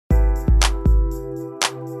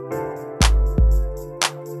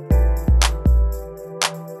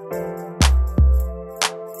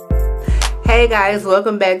Hey guys,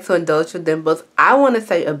 welcome back to Indulge with Dimples. I want to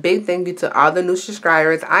say a big thank you to all the new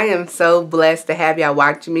subscribers. I am so blessed to have y'all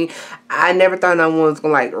watching me. I never thought no one was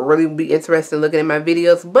going to like really be interested in looking at my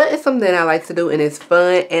videos, but it's something I like to do and it's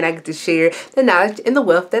fun and I get to share the knowledge and the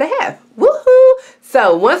wealth that I have. Woohoo!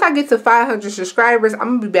 So once I get to 500 subscribers, I'm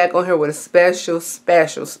going to be back on here with a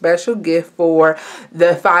special gift for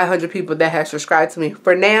the 500 people that have subscribed to me.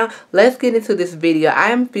 For now, let's get into this video. I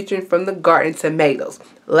am featuring from the garden tomatoes.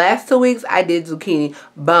 Last 2 weeks, I did zucchini.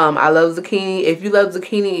 Bomb. I love zucchini. If you love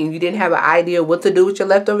zucchini and you didn't have an idea what to do with your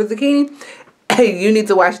leftover zucchini, you need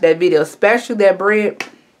to watch that video, especially that bread.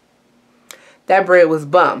 That bread was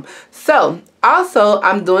bomb. So, also,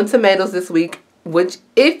 I'm doing tomatoes this week, which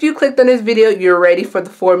if you clicked on this video, you're ready for the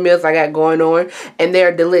 4 meals I got going on, and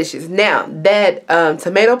they're delicious. Now, that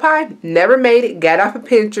tomato pie, never made it, got off of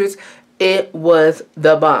Pinterest. It was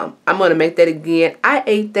the bomb. I'm going to make that again. I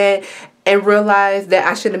ate that and realized that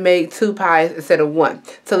I should have made 2 pies instead of 1.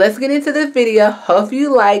 So let's get into this video. Hope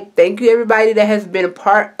you like. Thank you everybody that has been a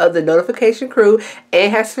part of the notification crew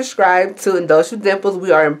and has subscribed to Indulge with Dimples.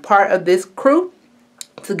 We are in part of this crew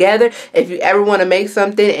together. If you ever want to make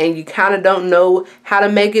something and you kind of don't know how to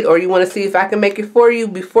make it, or you want to see if I can make it for you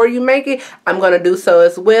before you make it, I'm going to do so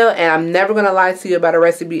as well. And I'm never going to lie to you about a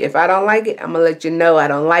recipe. If I don't like it, I'm going to let you know I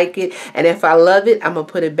don't like it. And if I love it, I'm going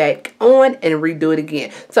to put it back on and redo it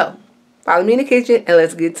again. So follow me in the kitchen and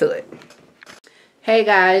let's get to it. Hey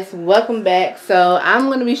guys, welcome back. So I'm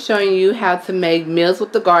going to be showing you how to make meals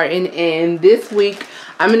with the garden, and this week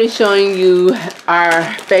I'm going to be showing you our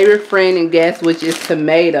favorite friend and guest, which is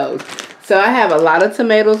tomatoes. So I have a lot of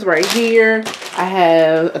tomatoes right here. I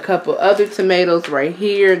have a couple other tomatoes right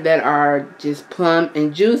here that are just plump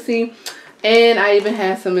and juicy. And I even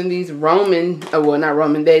have some of these Roman, well not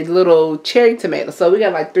Roman, they little cherry tomatoes. So we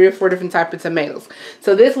got like 3 or 4 different types of tomatoes.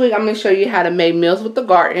 So this week I'm going to show you how to make meals with the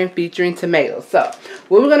garden featuring tomatoes. So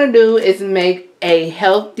what we're going to do is make a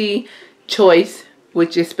healthy choice,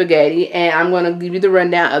 which is spaghetti. And I'm going to give you the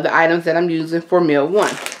rundown of the items that I'm using for meal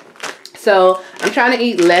 1. So I'm trying to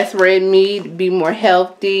eat less red meat, be more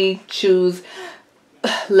healthy, choose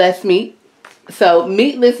less meat. So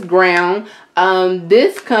meatless ground.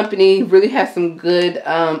 This company really has some good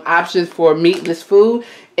options for meatless food,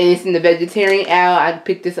 and it's in the vegetarian aisle. I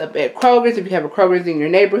picked this up at Kroger's if you have a Kroger's in your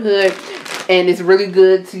neighborhood, and it's really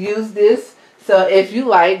good to use this. So if you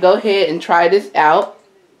like, go ahead and try this out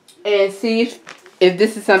and see if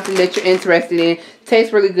this is something that you're interested in.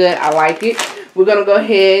 Tastes really good. I like it. We're going to go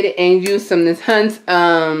ahead and use some of this Hunt's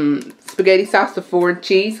spaghetti sauce to forward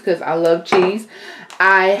cheese because I love cheese.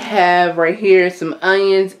 I have right here some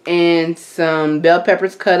onions and some bell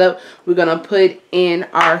peppers cut up. We're going to put in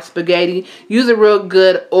our spaghetti. Use a real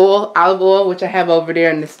good oil, olive oil, which I have over there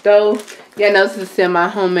in the stove. Yeah, no, this is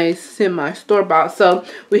semi-homemade, semi-store-bought. So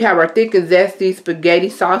we have our thick and zesty spaghetti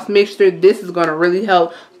sauce mixture. This is going to really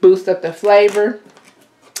help boost up the flavor.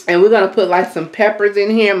 And we're going to put like some peppers in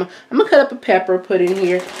here. I'm going to cut up a pepper, put in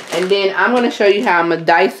here. And then I'm going to show you how I'm going to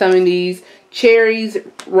dice some of these cherries,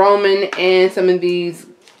 Roman, and some of these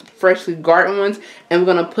freshly garden ones, and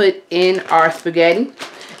we're going to put in our spaghetti.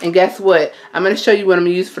 And guess what? I'm going to show you what I'm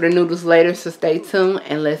going to use for the noodles later, so stay tuned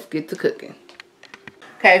and let's get to cooking.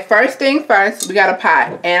 Okay, first thing first, we got a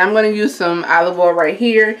pot, and I'm going to use some olive oil right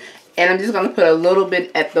here, and I'm just going to put a little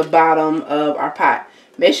bit at the bottom of our pot.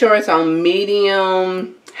 Make sure it's on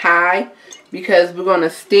medium high because we're going to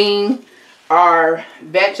steam our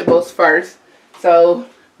vegetables first. So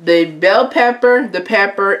the bell pepper, the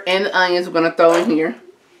pepper, and the onions we're going to throw in here.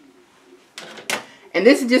 And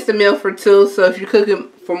this is just a meal for 2, so if you're cooking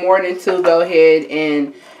for more than 2, go ahead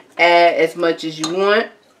and add as much as you want.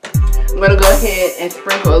 I'm going to go ahead and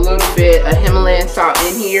sprinkle a little bit of Himalayan salt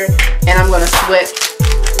in here, and I'm going to sweat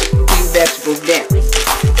these vegetables down.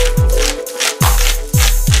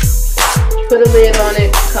 Put a lid on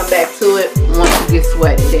it, come back to it once you get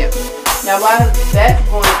sweated down. Now while that's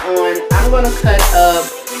going on, I'm going to cut up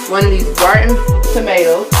one of these garden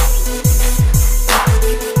tomatoes.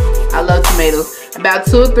 I love tomatoes. About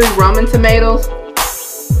 2 or 3 Roman tomatoes.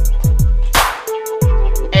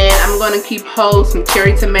 And I'm going to keep whole some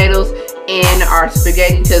cherry tomatoes in our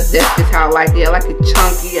spaghetti because that's just how I like it. I like it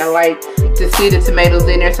chunky. I like to see the tomatoes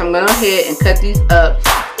in there. So I'm going to go ahead and cut these up.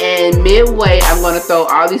 And midway, I'm going to throw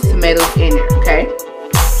all these tomatoes in there, okay?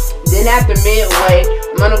 Then after midway,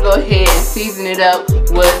 I'm going to go ahead and season it up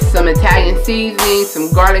with some Italian seasoning,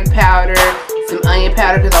 some garlic powder, some onion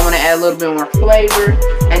powder because I want to add a little bit more flavor.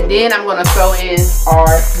 And then I'm going to throw in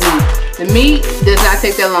our meat. The meat does not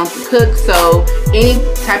take that long to cook, so any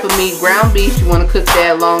type of meat, ground beef, you want to cook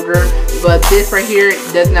that longer. But this right here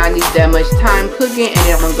does not need that much time cooking. And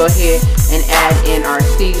then I'm going to go ahead and add in our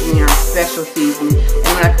seasoning, our special seasoning.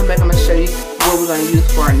 And when I come back, I'm going to show you what we're going to use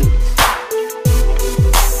for our noodles.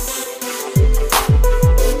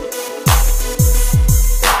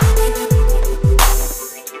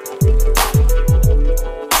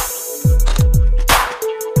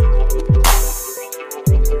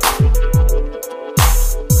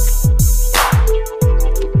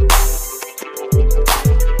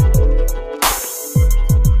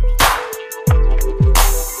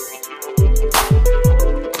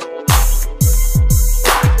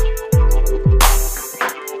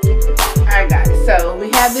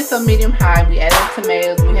 This on medium high. We added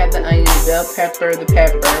tomatoes, we had the onion, the bell pepper, the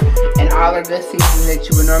pepper, and all our good seasonings that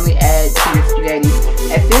you would normally add to your spaghetti.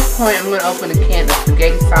 At this point, I'm going to open a can of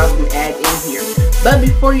spaghetti sauce and add in here. But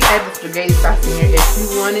before you add the spaghetti sauce in here, if you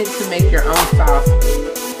wanted to make your own sauce,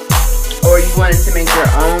 or you wanted to make your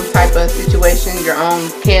own type of situation, your own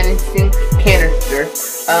canister,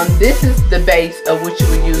 this is the base of what you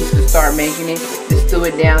would use to start making it, to stew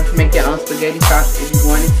it down, to make your own spaghetti sauce. If you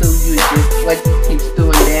wanted to, you would just let this keep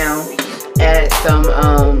stewing down. Add some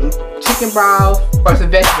chicken broth, or some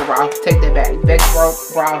vegetable broth, take that back, vegetable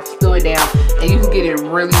broth, stew it down, and you can get a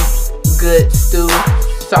really good stew,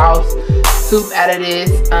 sauce, soup out of this.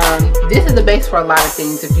 This is the base for a lot of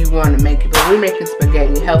things if you want to make it, but we're making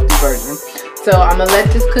spaghetti, a healthy version. So I'm going to let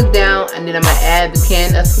this cook down, and then I'm going to add the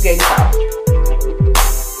can of spaghetti sauce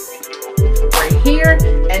right here.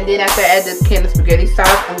 And then after I add this can of spaghetti sauce,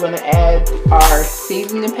 I'm going to add our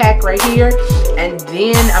seasoning pack right here. And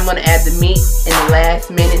then I'm going to add the meat in the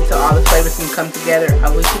last minute so all the flavors can come together.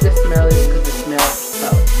 I wish you could smell it because it smells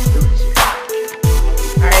so delicious.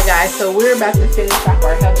 Alright guys, so we're about to finish off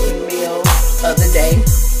our healthy meal of the day,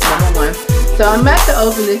 number 1. So I'm about to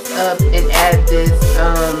open this up and add this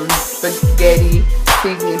spaghetti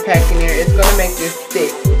seasoning pack in there. It's going to make this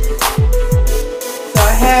thick. So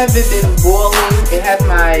I have it been boiling. It has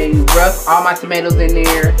all my tomatoes in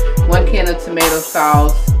there, 1 can of tomato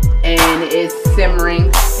sauce, and it's simmering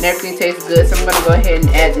and everything tastes good. So I'm going to go ahead and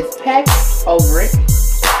add this pack over it.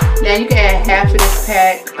 Now you can add half of this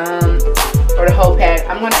pack or the whole pack.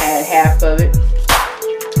 I'm going to add half of it.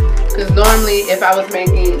 Because normally if I was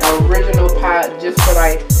making an original pot just for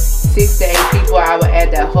like 6 to 8 people, I would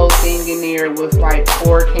add that whole thing in there with like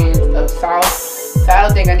 4 cans of sauce. So I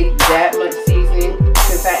don't think I need that much seasoning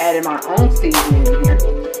since I added my own seasoning in here.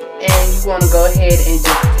 And you want to go ahead and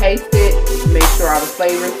just taste it, make sure all the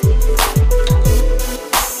flavors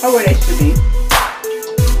are where they should be.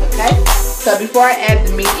 Okay, so before I add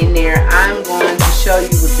the meat in there, I'm going to show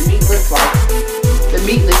you what the meat looks like. The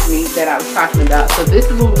meatless meat that I was talking about. So this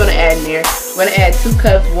is what we're going to add in there. We're going to add 2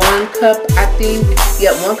 cups. 1 cup, I think,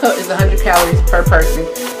 yeah, 1 cup is 100 calories per person.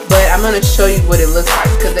 But I'm going to show you what it looks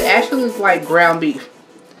like because it actually looks like ground beef.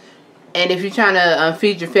 And if you're trying to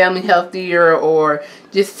feed your family healthier or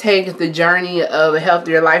just take the journey of a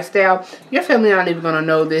healthier lifestyle, your family not even going to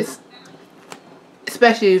know this.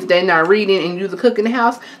 Especially if they're not reading and you the cook in the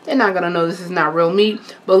house, they're not going to know this is not real meat.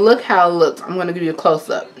 But look how it looks. I'm going to give you a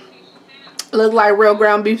close-up. Look like real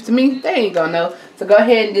ground beef to me. They ain't gonna know. So go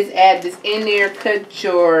ahead and just add this in there. Cut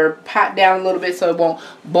your pot down a little bit so it won't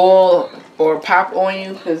boil or pop on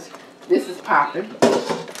you, because this is popping.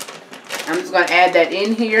 I'm just gonna add that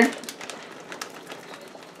in here.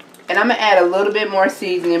 And I'm gonna add a little bit more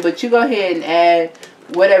seasoning, but you go ahead and add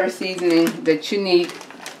whatever seasoning that you need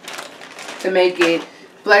to make it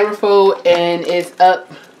flavorful and it's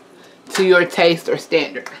up to your taste or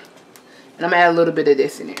standard. And I'm gonna add a little bit of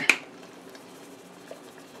this in there.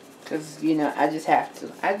 Because, you know, I just have to.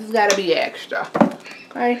 I just got to be extra.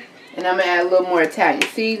 Okay? And I'm going to add a little more Italian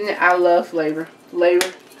seasoning. I love flavor.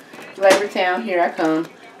 Flavor town. Here I come.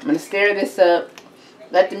 I'm going to stir this up.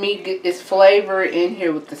 Let the meat get its flavor in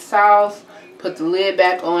here with the sauce. Put the lid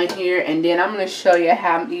back on here. And then I'm going to show you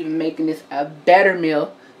how I'm even making this a better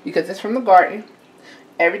meal. Because it's from the garden.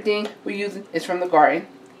 Everything we're using is from the garden.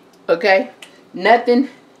 Okay? Nothing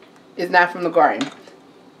is not from the garden.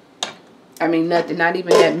 I mean, nothing, not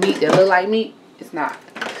even that meat that look like meat. It's not.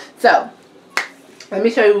 So, let me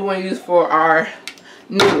show you what we're going to use for our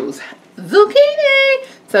noodles. Zucchini!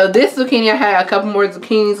 So, this zucchini, I had a couple more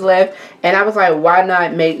zucchinis left. And I was like, why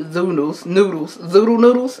not make zoodles? Zoodle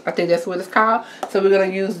noodles. I think that's what it's called. So, we're going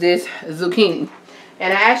to use this zucchini.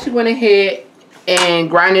 And I actually went ahead and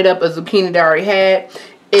grinded up a zucchini that I already had.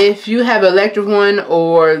 If you have an electric one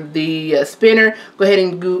or the spinner, go ahead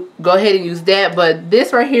and use that. But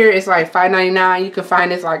this right here is like $5.99. You can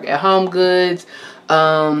find this like at Home Goods,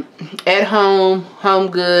 at Home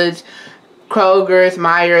Goods, Kroger's,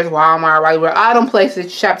 Myers, Walmart, Walmart, all them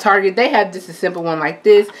places, shop, Target, they have just a simple one like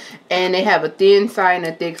this. And they have a thin side and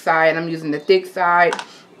a thick side. I'm using the thick side.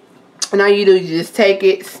 And all you do is you just take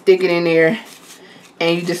it, stick it in there,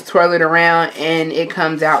 and you just twirl it around, and it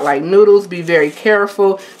comes out like noodles. Be very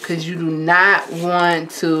careful, because you do not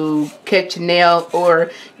want to catch your nail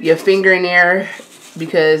or your finger in there,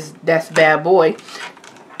 because that's bad boy.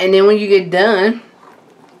 And then when you get done,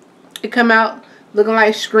 it come out looking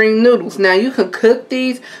like screen noodles. Now you can cook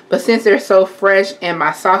these, but since they're so fresh and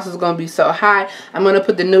my sauce is going to be so high, I'm going to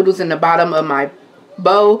put the noodles in the bottom of my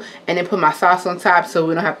bowl and then put my sauce on top, so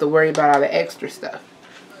we don't have to worry about all the extra stuff.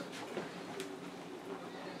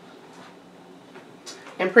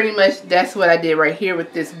 And pretty much that's what I did right here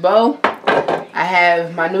with this bowl. I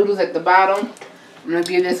have my noodles at the bottom. I'm going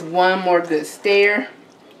to give this one more good stir.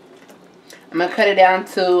 I'm going to cut it down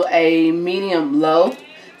to a medium low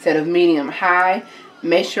instead of medium high.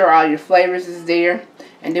 Make sure all your flavors is there.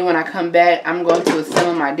 And then when I come back, I'm going to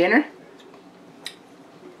assemble my dinner.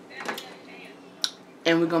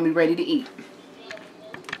 And we're going to be ready to eat.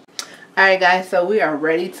 Alright guys, so we are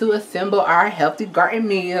ready to assemble our healthy garden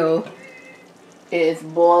meal. It is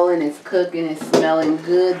boiling, it's cooking, it's smelling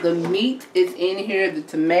good. The meat is in here. The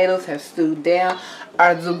tomatoes have stewed down.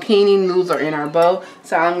 Our zucchini noodles are in our bowl.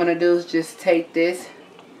 So all I'm going to do is just take this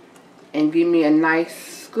and give me a nice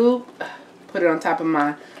scoop. Put it on top of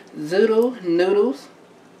my zoodle noodles.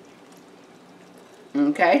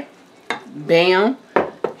 Okay. Bam.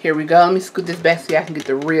 Here we go. Let me scoot this back so I can get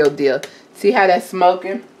the real deal. See how that's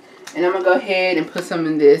smoking? And I'm going to go ahead and put some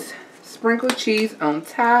of this sprinkled cheese on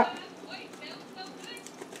top.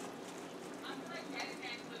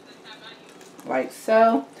 Like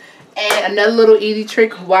so. And another little easy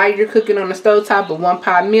trick while you're cooking on the stove top of one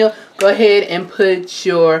pot meal, go ahead and put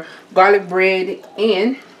your garlic bread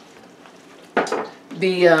in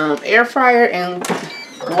the air fryer, and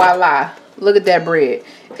voila, look at that bread.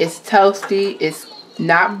 It's toasty, it's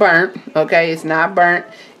not burnt, okay, it's not burnt,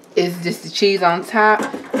 it's just the cheese on top.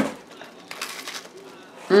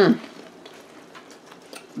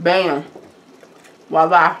 Bam,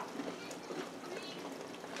 voila.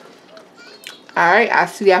 Alright, I'll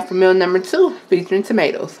see y'all for meal number 2, featuring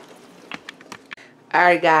tomatoes.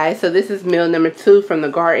 Alright guys, so this is meal number 2 from the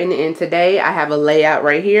garden, and today I have a layout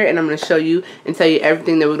right here, and I'm going to show you and tell you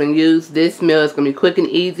everything that we're going to use. This meal is going to be quick and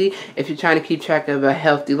easy if you're trying to keep track of a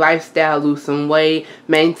healthy lifestyle, lose some weight,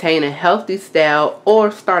 maintain a healthy style, or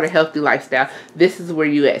start a healthy lifestyle. This is where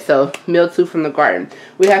you at. So meal 2 from the garden.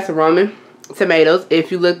 We have some Roman tomatoes.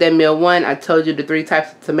 If you looked at meal 1, I told you the 3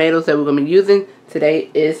 types of tomatoes that we're going to be using. Today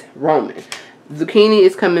is Roman. Zucchini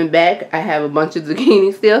is coming back. I have a bunch of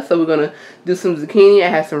zucchini still, so we're going to do some zucchini. I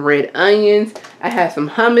have some red onions. I have some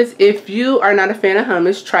hummus. If you are not a fan of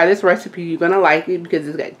hummus, try this recipe. You're going to like it because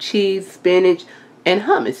it's got cheese, spinach, and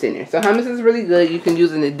hummus in there. So hummus is really good. You can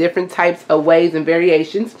use it in different types of ways and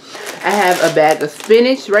variations. I have a bag of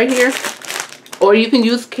spinach right here, or you can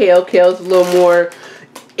use kale. Kale's a little more,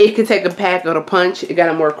 it can take a pack of the punch. It got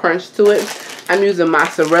a more crunch to it. I'm using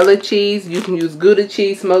mozzarella cheese. You can use Gouda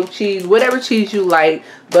cheese, smoked cheese, whatever cheese you like.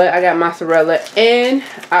 But I got mozzarella. And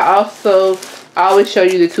I also always show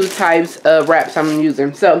you the 2 types of wraps I'm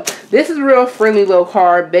using. So this is real friendly, low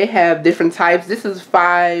carb. They have different types. This is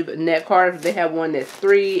 5 net carbs. They have one that's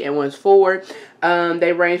 3 and one's 4.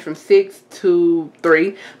 They range from 6 to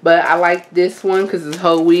 3. But I like this one because it's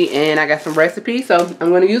whole wheat and I got some recipes. So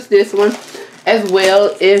I'm going to use this one. As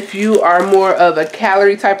well, if you are more of a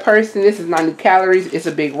calorie type person, this is 90 calories. It's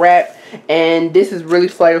a big wrap, and this is really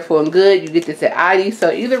flavorful and good. You get this at Aldi,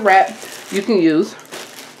 so either wrap you can use.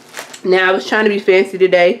 Now, I was trying to be fancy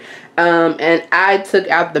today, and I took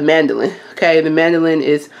out the mandolin. Okay, the mandolin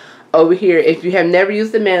is over here. If you have never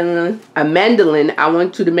used a mandolin, I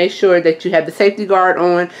want you to make sure that you have the safety guard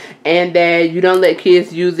on and that you don't let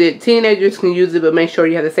kids use it. Teenagers can use it, but make sure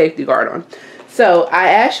you have the safety guard on. So I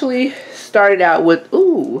actually started out with,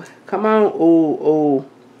 ooh, come on, ooh,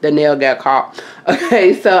 the nail got caught.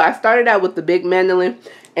 Okay, so I started out with the big mandolin,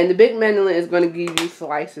 and the big mandolin is going to give you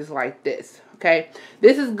slices like this. Okay,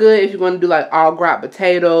 this is good if you're going to do like all grape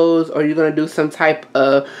potatoes, or you're going to do some type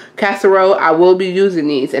of casserole. I will be using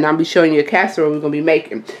these, and I'll be showing you a casserole we're going to be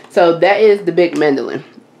making. So that is the big mandolin.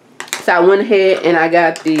 So I went ahead and I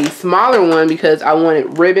got the smaller one because I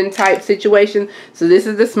wanted ribbon type situation. So this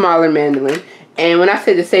is the smaller mandolin. And when I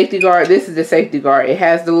say the safety guard, this is the safety guard. It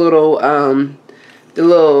has the little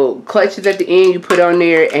clutches at the end. You put on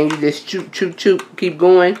there and you just choop, choop, choop, keep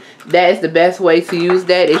going. That is the best way to use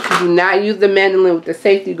that. If you do not use the mandolin with the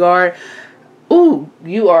safety guard, ooh,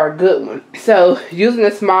 you are a good one. So using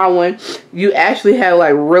the small one, you actually have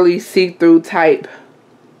like really see-through type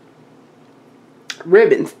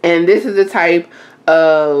ribbons. And this is the type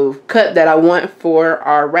of cut that I want for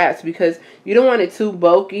our wraps, because you don't want it too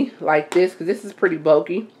bulky like this, because this is pretty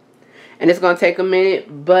bulky and it's going to take a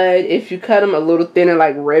minute. But if you cut them a little thinner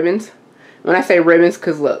like ribbons, when I say ribbons,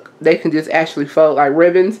 because look, they can just actually fold like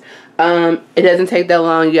ribbons, it doesn't take that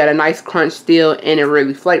long. You got a nice crunch still, and it's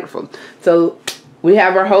really flavorful. So we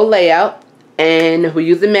have our whole layout, and we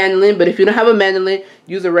use a mandolin. But if you don't have a mandolin,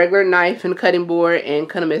 use a regular knife and cutting board and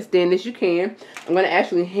cut them as thin as you can. I'm going to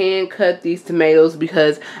actually hand cut these tomatoes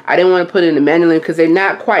because I didn't want to put it in the mandolin, because they're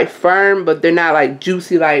not quite firm, but they're not like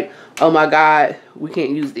juicy like, oh my god, we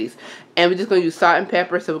can't use these. And we're just going to use salt and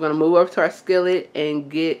pepper. So we're going to move over to our skillet and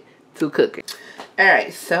get to cooking.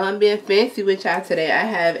 Alright, so I'm being fancy with y'all today. I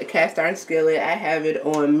have a cast iron skillet. I have it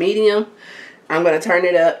on medium. I'm going to turn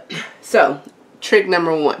it up. So, trick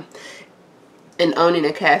number 1 in owning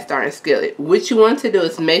a cast iron skillet. What you want to do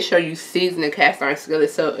is make sure you season the cast iron skillet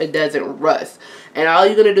so it doesn't rust. And all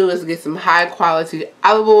you're going to do is get some high quality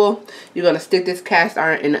olive oil. You're going to stick this cast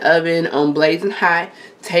iron in the oven on blazing hot.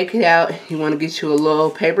 Take it out. You want to get you a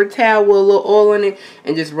little paper towel with a little oil in it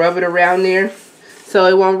and just rub it around there so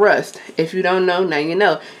it won't rust. If you don't know, now you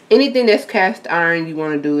know. Anything that's cast iron, you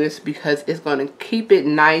want to do this because it's going to keep it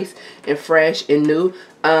nice and fresh and new.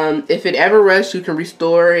 If it ever rusts, you can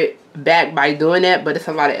restore it back by doing that, but it's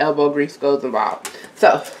a lot of elbow grease goes involved.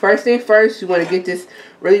 So first thing first, you want to get this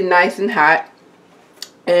really nice and hot.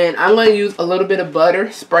 And I'm going to use a little bit of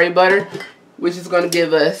butter, spray butter, which is going to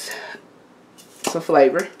give us some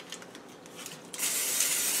flavor.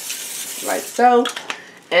 Like so.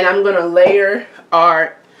 And I'm going to layer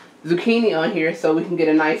our zucchini on here so we can get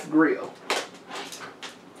a nice grill.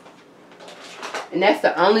 And that's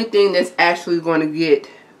the only thing that's actually going to get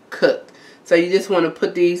cooked. So you just want to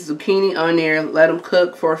put these zucchini on there, let them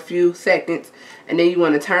cook for a few seconds, and then you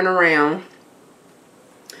want to turn around,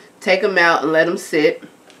 take them out and let them sit.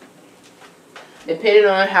 Depending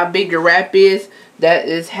on how big your wrap is, that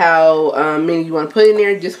is how many you want to put in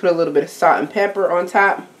there. Just put a little bit of salt and pepper on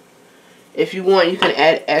top. If you want, you can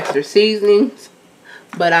add extra seasonings,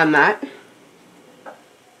 but I'm not.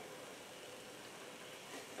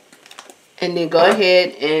 And then go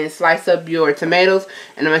ahead and slice up your tomatoes,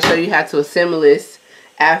 and I'm going to show you how to assemble this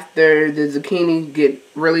after the zucchini get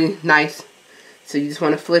really nice. So you just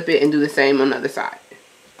want to flip it and do the same on the other side.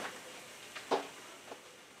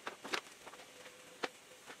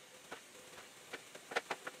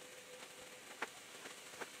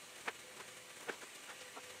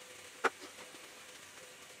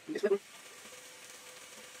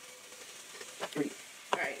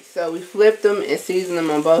 Alright, so we flipped them and seasoned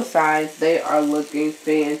them on both sides. They are looking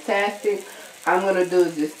fantastic. I'm going to do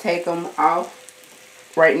is just take them off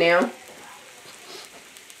right now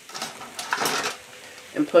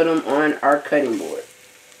and put them on our cutting board.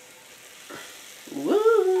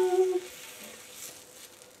 Woo!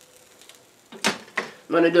 I'm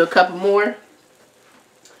going to do a couple more.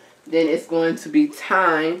 Then it's going to be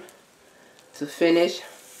time to finish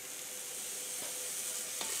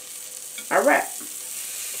our wrap.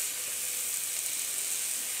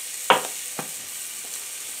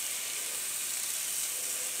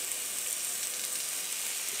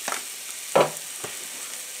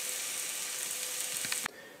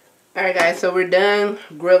 Alright guys, so we're done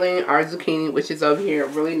grilling our zucchini, which is over here.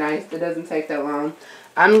 Really nice. It doesn't take that long.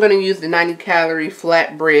 I'm going to use the 90-calorie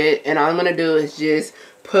flat bread, and all I'm going to do is just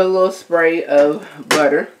put a little spray of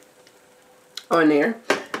butter on there.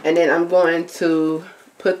 And then I'm going to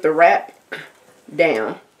put the wrap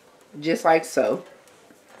down, just like so.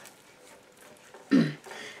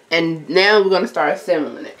 And now we're going to start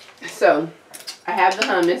assembling it. So, I have the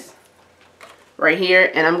hummus right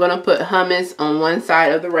here, and I'm going to put hummus on one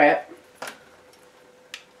side of the wrap.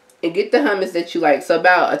 And get the hummus that you like. So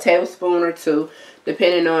about a tablespoon or 2,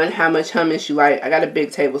 depending on how much hummus you like. I got a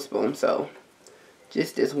big tablespoon, so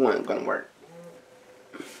just this one gonna work.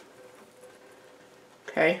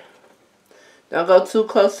 Okay. Don't go too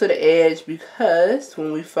close to the edge, because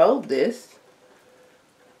when we fold this,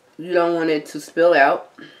 you don't want it to spill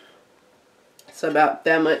out. So about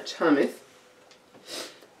that much hummus.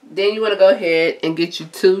 Then you want to go ahead and get you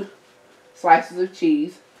 2 slices of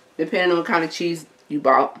cheese, depending on what kind of cheese you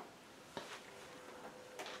bought.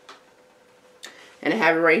 And I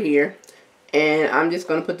have it right here. And I'm just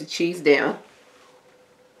going to put the cheese down.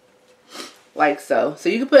 Like so. So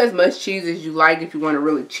you can put as much cheese as you like if you want it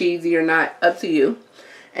really cheesy or not. Up to you.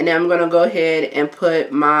 And then I'm going to go ahead and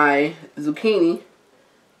put my zucchini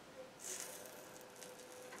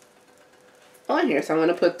on here. So I'm going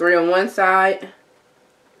to put 3 on one side.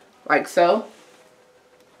 Like so.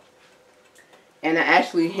 And I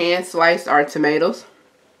actually hand sliced our tomatoes.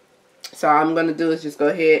 So all I'm going to do is just go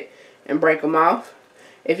ahead and break them off.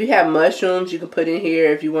 If you have mushrooms, you can put in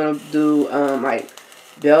here. If you want to do like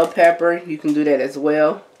bell pepper, you can do that as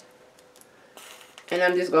well. And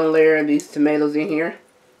I'm just going to layer these tomatoes in here.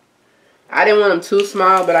 I didn't want them too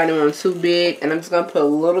small, but I didn't want them too big. And I'm just going to put a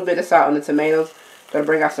little bit of salt on the tomatoes. Going to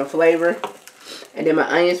bring out some flavor. And then my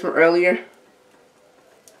onions from earlier.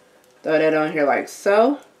 Throw that on here like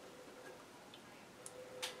so.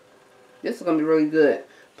 This is going to be really good.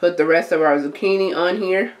 Put the rest of our zucchini on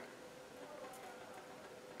here.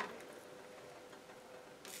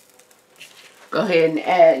 Go ahead and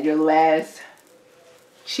add your last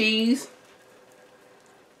cheese.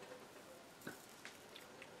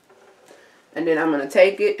 And then I'm going to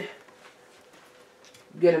take it,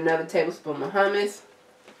 get another tablespoon of hummus,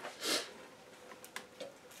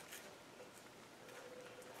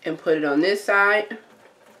 and put it on this side.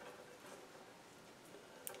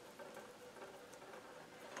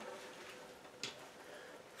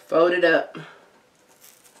 Fold it up.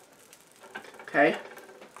 Okay.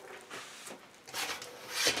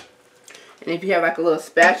 And if you have like a little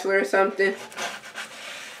spatula or something.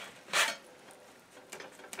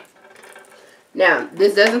 Now,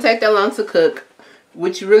 this doesn't take that long to cook.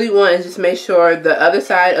 What you really want is just make sure the other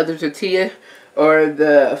side of the tortilla or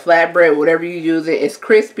the flatbread, whatever you use it, is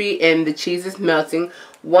crispy and the cheese is melting.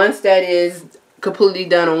 Once that is completely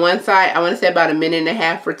done on one side, I want to say about 1.5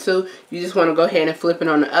 minutes or 2, you just want to go ahead and flip it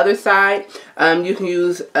on the other side. You can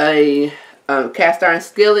use a cast iron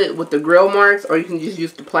skillet with the grill marks, or you can just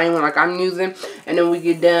use the plain one like I'm using. And then when we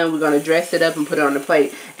get done, we're going to dress it up and put it on the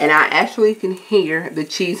plate. And I actually can hear the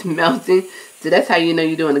cheese melting, so that's how you know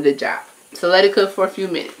you're doing a good job. So let it cook for a few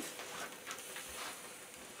minutes.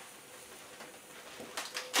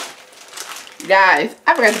 Guys,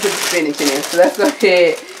 I forgot to put the spinach in there, so let's go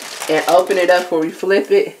ahead and open it up before we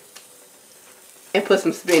flip it and put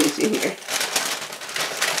some spinach in here.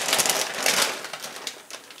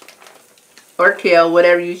 Or kale,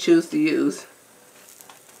 whatever you choose to use.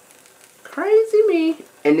 Crazy me.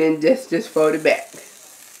 And then just fold it back.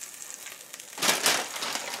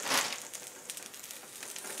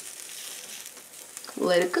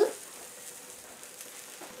 Let it cook.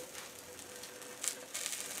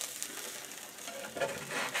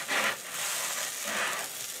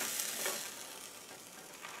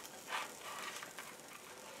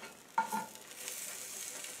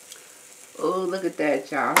 Oh, look at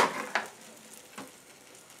that, y'all.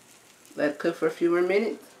 Let it cook for a few more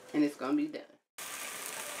minutes and it's going to be done.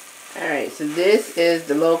 Alright, so this is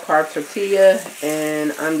the low carb tortilla,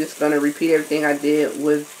 and I'm just going to repeat everything I did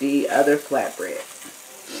with the other flatbread.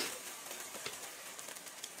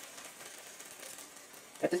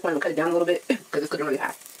 At this point, I'm going to cut it down a little bit because it's cooking really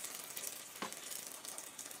hot.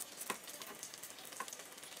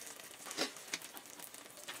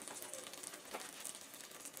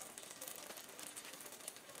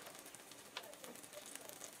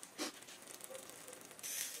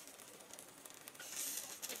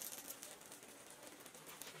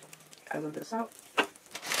 Add a little bit of salt,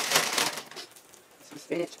 some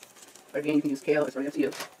spinach, or again you can use kale, it's really up to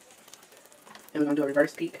you. And we're going to do a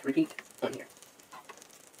reverse repeat on here.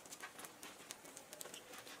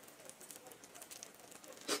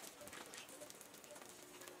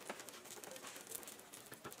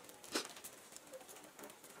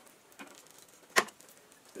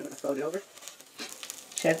 I'm going to fold it over.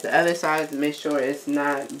 Check the other side to make sure it's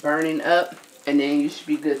not burning up, and then you should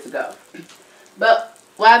be good to go. But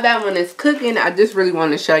while that one is cooking, I just really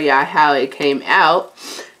want to show y'all how it came out.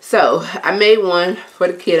 So I made one for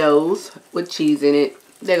the kiddos with cheese in it.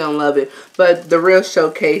 They're gonna love it. But the real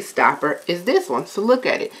showcase stopper is this one. So look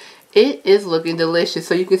at it. It is looking delicious.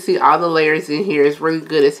 So you can see all the layers in here. It's really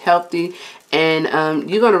good. It's healthy, and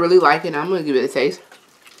you're gonna really like it. I'm gonna give it a taste.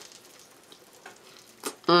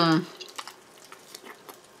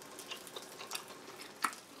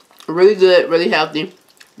 Really good. Really healthy.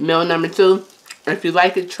 Meal number 2. If you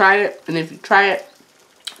like it, try it. And if you try it,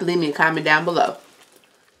 leave me a comment down below.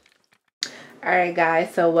 Alright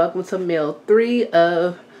guys, so welcome to meal 3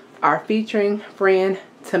 of our featuring friend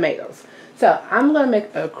tomatoes. So I'm going to make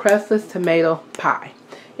a crustless tomato pie.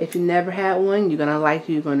 If you never had one, you're going to like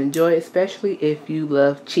it. You're going to enjoy it, especially if you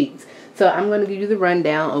love cheese. So I'm going to give you the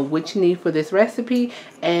rundown of what you need for this recipe,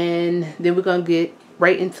 and then we're going to get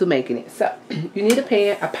right into making it. So you need a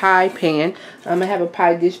pan, a pie pan. I'm gonna have a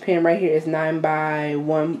pie dish pan right here. It's 9 by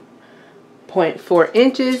 1.4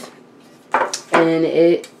 inches, and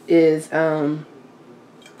it is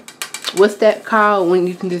what's that called when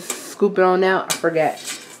you can just scoop it on out? I forgot.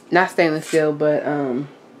 Not stainless steel, but y'all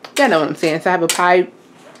know what I'm saying. So I have a pie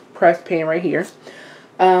crust pan right here.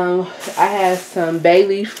 I have some bay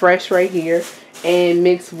leaf fresh right here and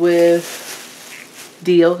mixed with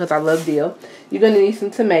dill because I love dill. You're going to need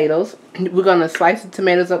some tomatoes. We're going to slice the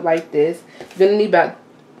tomatoes up like this. You're going to need about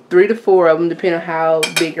 3 to 4 of them depending on how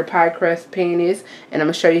big your pie crust pan is. And I'm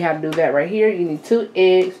going to show you how to do that right here. You need 2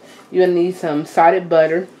 eggs. You're going to need some salted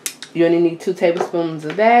butter. You're going to need 2 tablespoons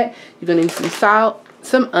of that. You're going to need some salt,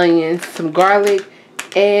 some onions, some garlic,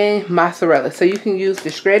 and mozzarella. So you can use the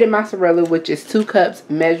shredded mozzarella, which is 2 cups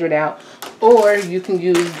measured out, or you can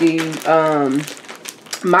use the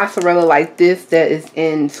mozzarella like this that is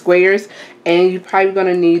in squares, and you're probably going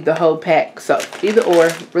to need the whole pack. So either or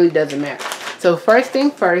really doesn't matter. So first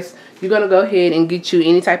thing first, you're going to go ahead and get you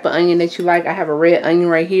any type of onion that you like. I have a red onion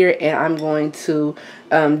right here, and I'm going to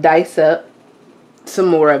dice up some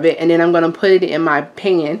more of it, and then I'm going to put it in my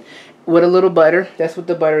pan with a little butter. That's what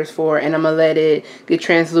the butter is for. And I'm going to let it get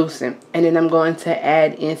translucent. And then I'm going to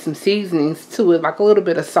add in some seasonings to it, like a little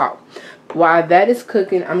bit of salt. While that is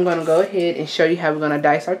cooking, I'm going to go ahead and show you how we're going to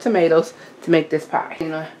dice our tomatoes to make this pie. You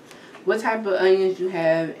know, what type of onions you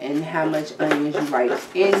have and how much onions you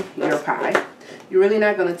like in your pie. You're really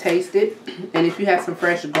not going to taste it. And if you have some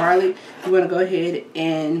fresh garlic, you're going to go ahead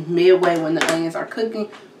and midway when the onions are cooking,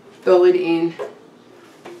 throw it in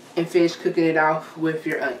and finish cooking it off with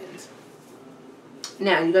your onions.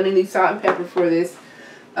 Now, you're going to need salt and pepper for this.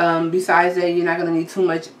 Besides that, you're not going to need too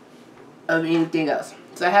much of anything else.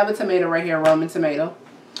 So I have a tomato right here, a Roman tomato.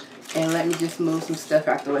 And let me just move some stuff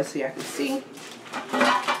out the way so y'all can see.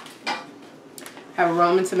 I have a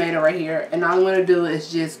Roman tomato right here. And all I'm going to do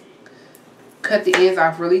is just cut the ends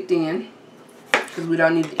off really thin, because we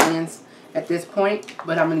don't need the ends at this point.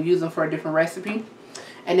 But I'm going to use them for a different recipe.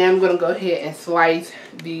 And then I'm going to go ahead and slice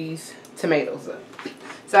these tomatoes up.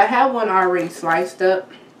 So I have one already sliced up.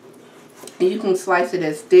 And you can slice it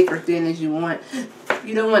as thick or thin as you want.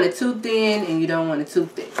 You don't want it too thin and you don't want it too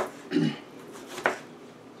thick.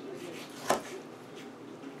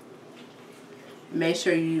 Make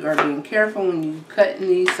sure you are being careful when you cutting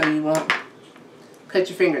these so you won't cut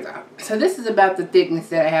your fingers out. So this is about the thickness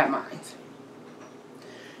that I have mine.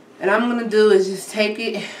 And I'm going to do is just take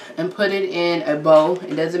it and put it in a bowl.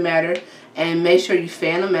 It doesn't matter. And make sure you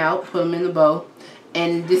fan them out. Put them in the bowl.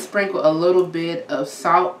 And just sprinkle a little bit of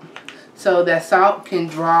salt. So that salt can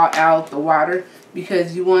draw out the water.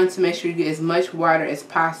 Because you want to make sure you get as much water as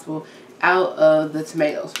possible out of the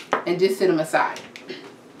tomatoes. And just set them aside.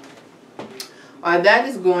 While that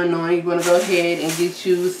is going on, you're going to go ahead and get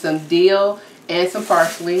you some dill and some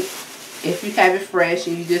parsley. If you have it fresh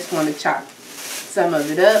and you just want to chop some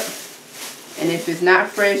of it up. And if it's not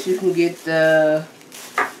fresh, you can get the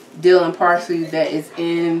dill and parsley that is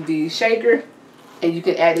in the shaker, and you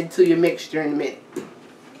can add it to your mixture in a minute.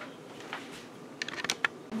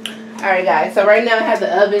 Alright guys, so right now I have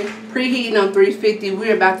the oven preheating on 350.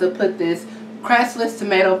 We're about to put this crustless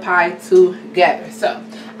tomato pie together. So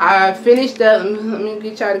I finished up, let me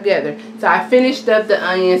get y'all together. So I finished up the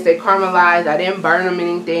onions. They caramelized. I didn't burn them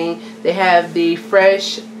anything. They have the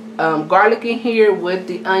fresh garlic in here with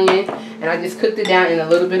the onion, and I just cooked it down in a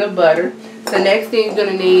little bit of butter. So next thing you're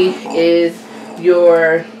going to need is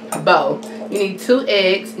your bowl. You need 2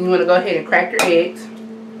 eggs, and you want to go ahead and crack your eggs.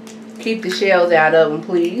 Keep the shells out of them,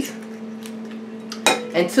 please.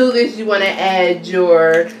 And to this, you want to add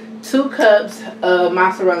your 2 cups of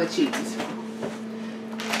mozzarella cheese.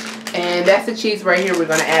 And that's the cheese right here we're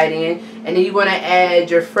going to add in. And then you want to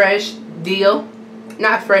add your fresh dill.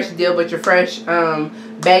 Not fresh dill, but your fresh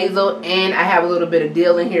basil. And I have a little bit of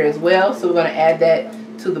dill in here as well. So we're going to add that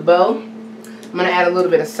to the bowl. I'm going to add a little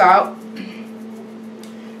bit of salt.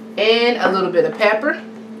 And a little bit of pepper.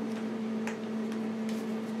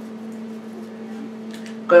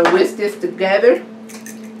 Going to whisk this together.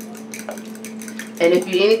 And if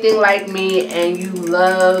you're anything like me and you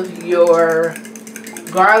love your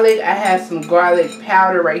garlic, I have some garlic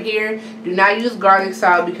powder right here. Do not use garlic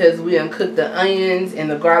salt because we uncooked the onions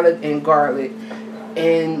and the garlic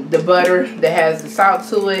and the butter that has the salt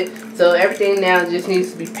to it. So everything now just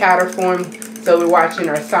needs to be powder form. So we're watching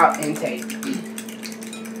our salt intake.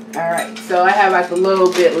 Alright, so I have like a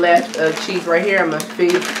little bit left of cheese right here. I'm going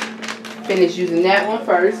to finish using that one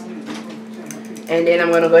first. And then I'm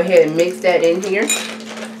going to go ahead and mix that in here.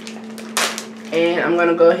 And I'm going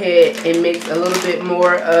to go ahead and mix a little bit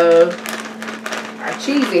more of our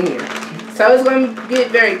cheese in here. So it's going to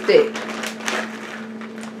get very thick,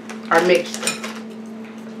 our mixture.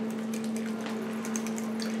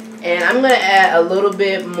 And I'm going to add a little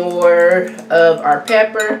bit more of our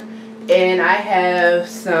pepper. And I have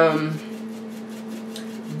some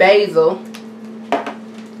basil.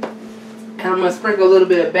 And I'm going to sprinkle a little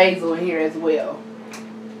bit of basil in here as well.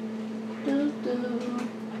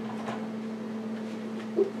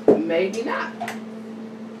 maybe not.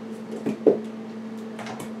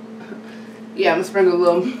 Yeah, I'm gonna sprinkle a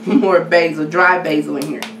little more basil, dry basil in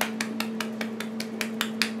here.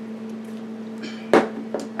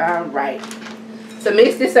 Alright. So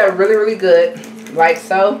mix this up really, really good, like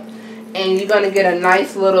so. And you're gonna get a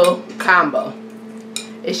nice little combo.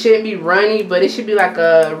 It shouldn't be runny, but it should be like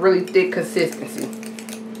a really thick consistency.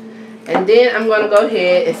 And then I'm going to go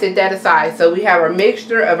ahead and set that aside. So we have our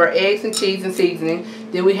mixture of our eggs and cheese and seasoning.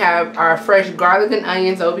 Then we have our fresh garlic and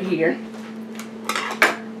onions over here.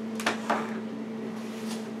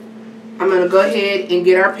 I'm going to go ahead and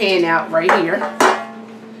get our pan out right here.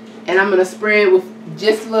 And I'm going to spread with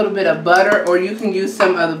just a little bit of butter, or you can use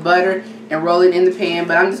some other butter and roll it in the pan.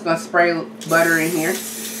 But I'm just going to spray butter in here.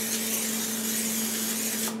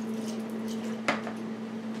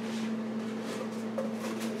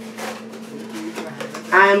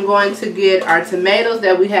 I'm going to get our tomatoes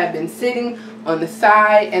that we have been sitting on the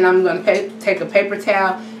side, and I'm going to take a paper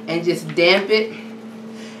towel and just damp it.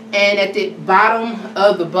 And at the bottom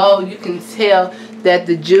of the bowl, you can tell that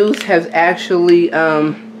the juice has actually,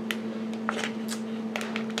 some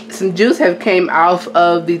juice have came off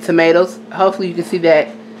of the tomatoes. Hopefully you can see that.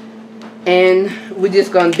 And we're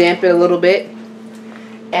just going to damp it a little bit.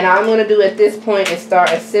 And all I'm going to do at this point is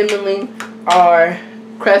start assembling our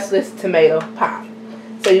crustless tomato pie.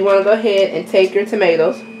 So you want to go ahead and take your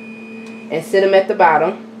tomatoes and sit them at the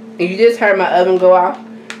bottom. And you just heard my oven go off.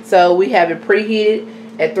 So we have it preheated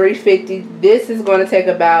at 350. This is going to take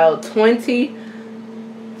about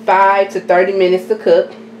 25 to 30 minutes to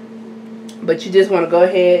cook. But you just want to go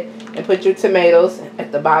ahead and put your tomatoes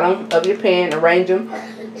at the bottom of your pan. Arrange them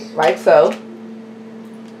like so.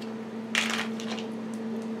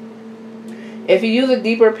 If you use a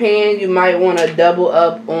deeper pan, you might want to double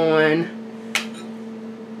up on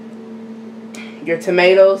your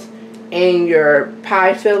tomatoes and your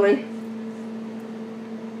pie filling.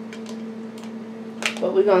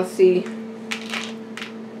 But we're going to see.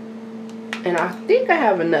 And I think I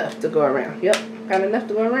have enough to go around. Yep, got enough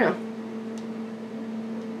to go around.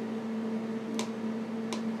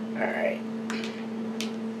 Alright.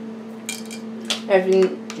 If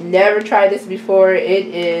you never tried this before, it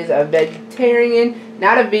is a vegetarian,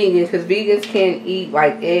 not a vegan, because vegans can't eat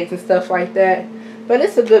like eggs and stuff like that. But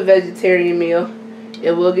it's a good vegetarian meal.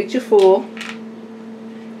 It will get you full.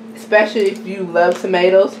 Especially if you love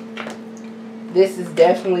tomatoes. This is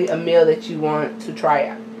definitely a meal that you want to try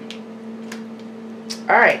out.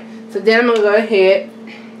 Alright. So then I'm going to go ahead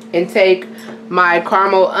and take my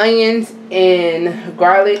caramel onions and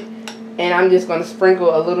garlic. And I'm just going to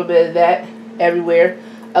sprinkle a little bit of that everywhere.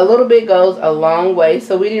 A little bit goes a long way.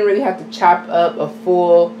 So we didn't really have to chop up a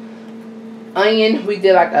full onion. We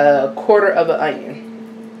did like a quarter of an onion.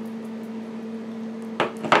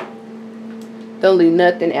 Don't leave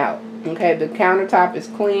nothing out. Okay, the countertop is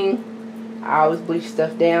clean. I always bleach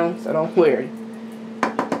stuff down, so don't worry.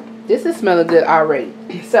 This is smelling good already.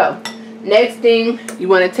 So, next thing, you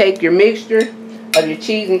want to take your mixture of your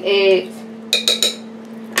cheese and eggs.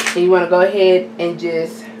 And you want to go ahead and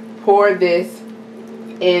just pour this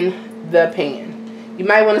in the pan. You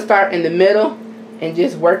might want to start in the middle and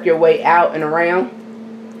just work your way out and around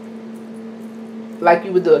like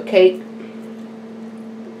you would do a cake.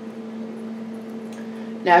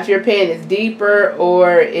 Now if your pan is deeper,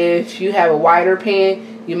 or if you have a wider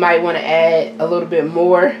pan, you might want to add a little bit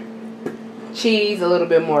more cheese, a little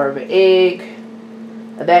bit more of an egg,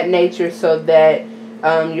 of that nature, so that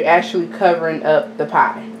you're actually covering up the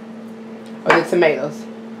pie or the tomatoes.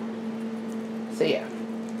 So yeah.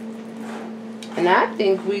 And I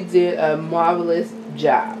think we did a marvelous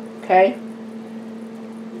job, okay?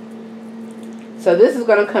 So this is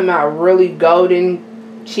going to come out really golden,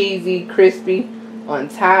 cheesy, crispy on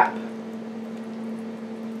top.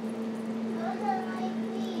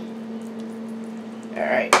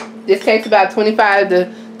 Alright. This takes about 25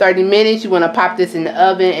 to 30 minutes. You want to pop this in the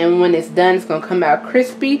oven, and when it's done, it's going to come out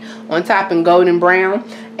crispy on top and golden brown.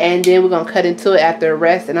 And then we're going to cut into it after the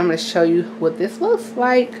rest, and I'm going to show you what this looks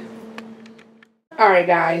like. Alright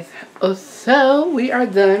guys, so we are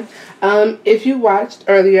done. If you watched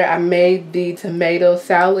earlier, I made the tomato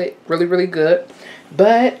salad really, really good.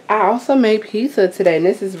 But I also made pizza today, and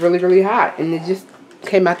this is really, really hot, and it just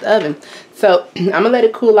came out the oven. So I'm going to let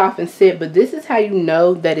it cool off and sit, but this is how you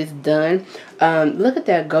know that it's done. Look at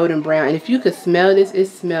that golden brown, and if you could smell this, it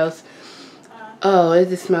smells, oh, it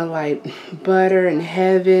just smells like butter and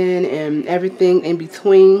heaven and everything in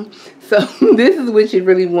between. So this is what you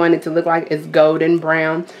really want it to look like. It's golden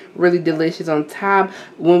brown, really delicious on top.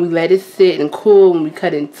 When we let it sit and cool, when we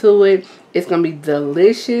cut into it, it's going to be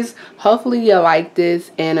delicious. Hopefully you'll like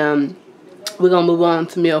this. And we're going to move on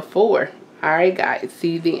to meal 4. Alright guys,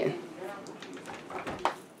 see you then.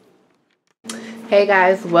 Hey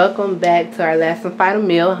guys, welcome back to our last and final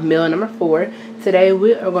meal, meal number 4. Today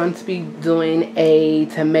we are going to be doing a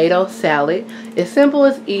tomato salad. It's simple,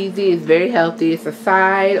 it's easy, it's very healthy. It's a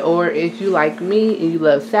side, or if you like me and you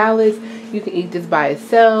love salads, you can eat this by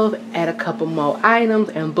itself, add a couple more items,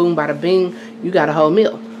 and boom, bada bing, you got a whole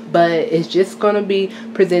meal. But it's just going to be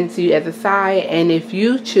presented to you as a side, and if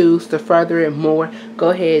you choose to further it more, go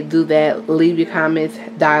ahead, do that. Leave your comments,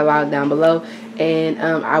 dialogue down below, and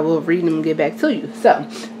I will read them and get back to you. So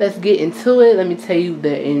let's get into it. Let me tell you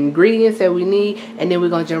the ingredients that we need, and then we're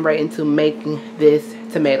going to jump right into making this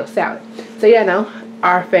tomato salad. So yeah, now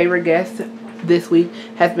our favorite guest this week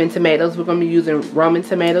has been tomatoes. We're going to be using Roman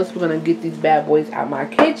tomatoes. We're going to get these bad boys out my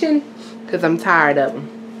kitchen because I'm tired of them.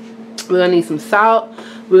 We're going to need some salt.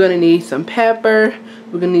 We're going to need some pepper.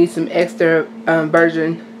 We're going to need some extra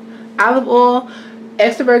virgin olive oil.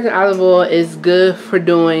 Extra virgin olive oil is good for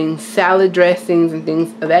doing salad dressings and things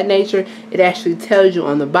of that nature. It actually tells you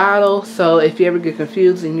on the bottle. So if you ever get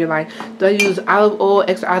confused and you're like, do I use olive oil,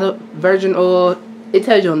 extra virgin oil? It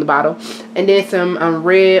tells you on the bottle. And then some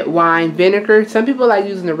red wine vinegar. Some people like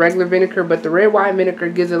using the regular vinegar, but the red wine vinegar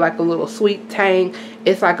gives it like a little sweet tang.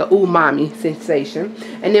 It's like a umami sensation.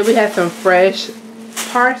 And then we have some fresh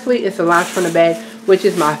parsley and cilantro from the bag, which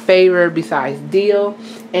is my favorite besides dill.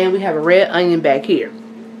 And we have a red onion back here.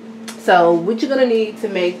 So what you're going to need to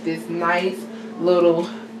make this nice little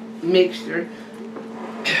mixture,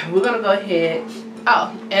 we're going to go ahead.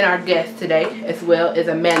 Oh, and our guest today as well is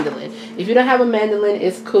a mandolin. If you don't have a mandolin,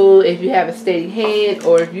 it's cool if you have a steady hand,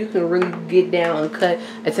 or if you can really get down and cut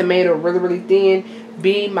a tomato really, really thin,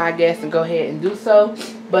 be my guest and go ahead and do so.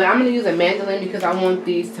 But I'm going to use a mandolin because I want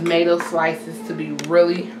these tomato slices to be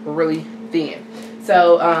really, really thin.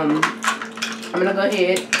 So I'm going to go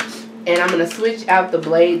ahead and I'm going to switch out the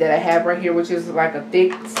blade that I have right here, which is like a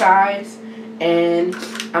thick size. And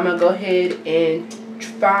I'm going to go ahead and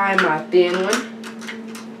find my thin one,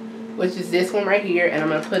 which is this one right here, and I'm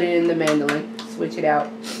going to put it in the mandolin, switch it out,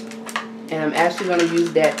 and I'm actually going to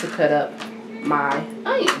use that to cut up my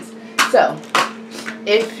onions. So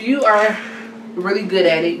if you are really good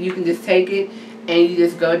at it, you can just take it and you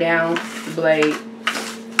just go down the blade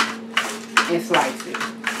and slice it.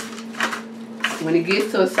 When it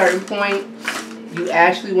gets to a certain point, you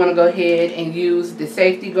actually want to go ahead and use the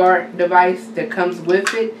safety guard device that comes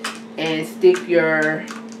with it and stick your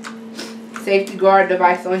safety guard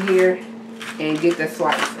device on here and get the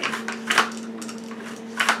slicing.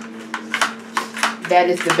 That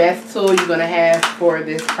is the best tool you're going to have for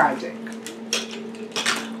this project.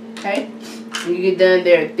 Okay? When you get done,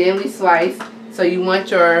 they're thinly sliced. So you want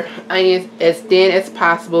your onions as thin as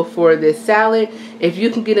possible for this salad. If you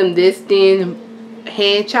can get them this thin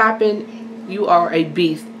hand chopping, you are a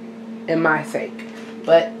beast in my sake.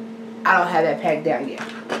 But I don't have that packed down yet.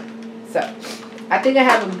 So I think I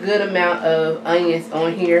have a good amount of onions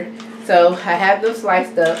on here. So I have them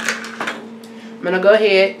sliced up. I'm going to go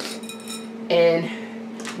ahead and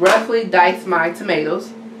roughly dice my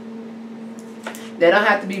tomatoes. They don't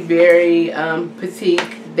have to be very petite.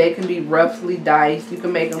 They can be roughly diced. You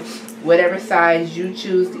can make them whatever size you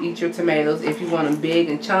choose to eat your tomatoes. If you want them big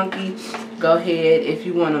and chunky, go ahead. If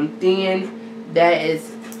you want them thin, that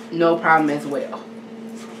is no problem as well.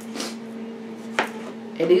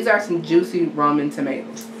 And these are some juicy Roman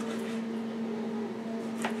tomatoes.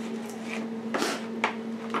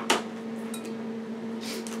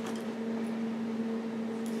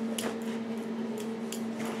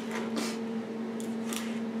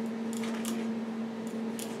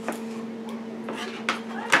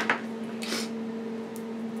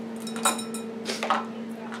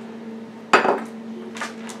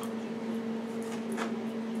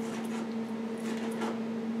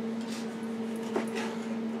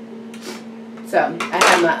 So I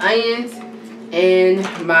have my onions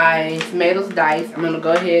and my tomatoes diced. I'm going to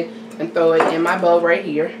go ahead and throw it in my bowl right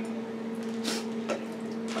here.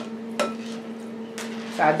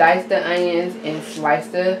 So I diced the onions and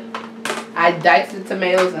I diced the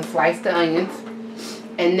tomatoes and sliced the onions.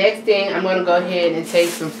 And next thing, I'm going to go ahead and take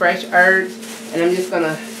some fresh herbs, and I'm just going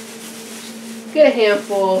to get a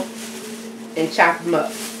handful and chop them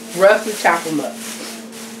up. Roughly chop them up.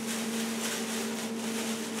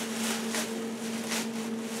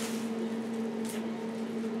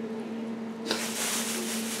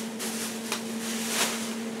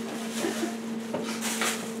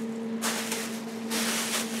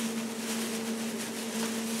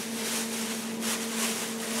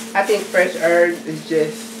 I think fresh herbs is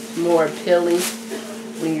just more appealing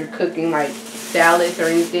when you're cooking like salads or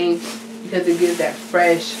anything, because it gives that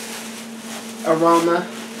fresh aroma,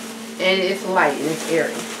 and it's light and it's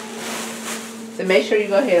airy. So make sure you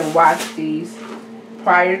go ahead and wash these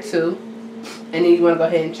prior to, and then you want to go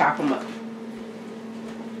ahead and chop them up.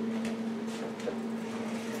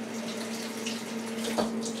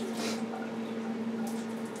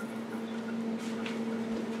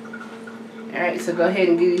 Alright, so go ahead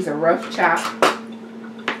and give these a rough chop.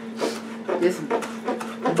 Just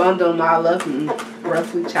bundle them all up and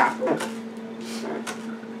roughly chop them.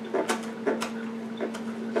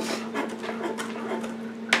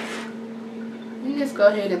 You just go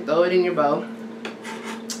ahead and throw it in your bowl.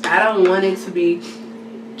 I don't want it to be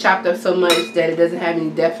chopped up so much that it doesn't have any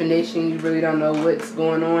definition. You really don't know what's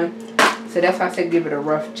going on. So that's why I said give it a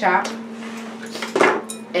rough chop.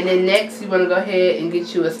 And then next you want to go ahead and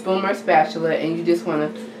get you a spoon or spatula, and you just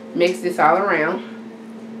want to mix this all around.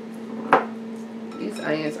 These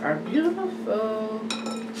onions are beautiful.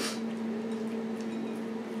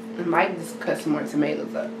 I might just cut some more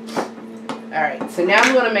tomatoes up. Alright, so now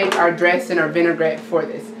we want to make our dressing or vinaigrette for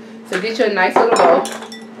this. So get you a nice little bowl.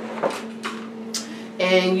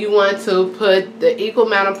 And you want to put the equal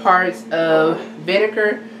amount of parts of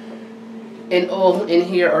vinegar and oil in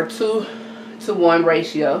here, or 2-to-1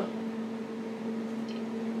 ratio.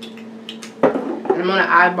 And I'm going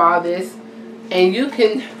to eyeball this, and you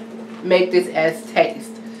can make this as taste.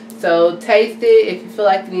 So taste it. If you feel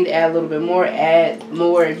like you need to add a little bit more, add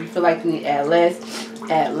more. If you feel like you need to add less,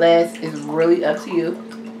 add less. It's really up to you.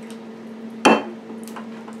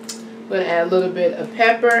 I'm going to add a little bit of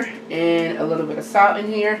pepper and a little bit of salt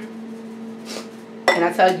in here. And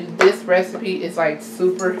I tell you, this recipe is like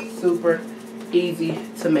super easy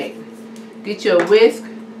to make. Get you a whisk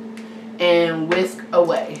and whisk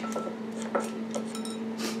away.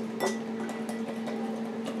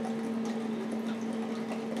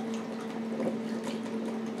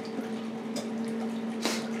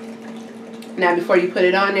 Now before you put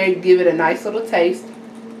it on there, give it a nice little taste.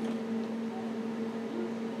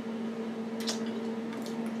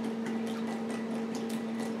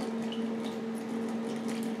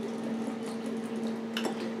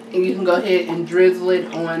 And you can go ahead and drizzle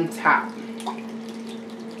it on top.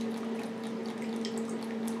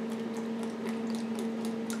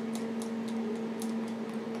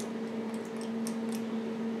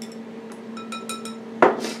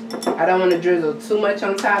 I don't want to drizzle too much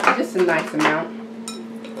on top, just a nice amount.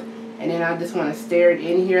 And then I just want to stir it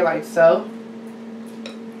in here like so.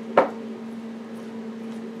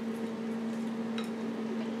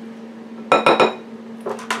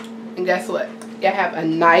 And guess what? You have a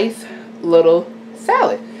nice little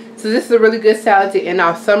salad. So this is a really good salad to end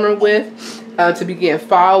off summer with, to begin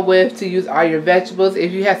fall with, to use all your vegetables.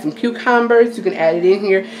 If you have some cucumbers, you can add it in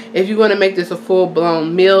here. If you want to make this a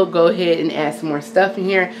full-blown meal, go ahead and add some more stuff in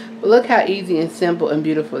here. But look how easy and simple and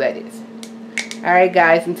beautiful that is. Alright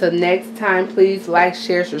guys, until next time, please like,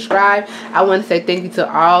 share, subscribe. I want to say thank you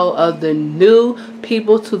to all of the new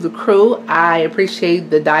people to the crew. I appreciate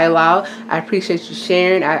the dialogue. I appreciate you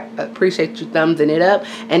sharing. I appreciate you thumbsing it up.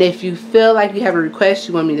 And if you feel like you have a request,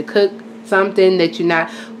 you want me to cook something that you're not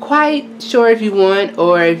quite sure if you want,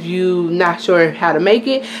 or if you're not sure how to make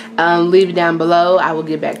it, leave it down below. I will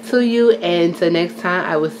get back to you. And until next time,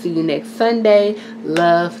 I will see you next Sunday.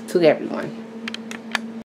 Love to everyone.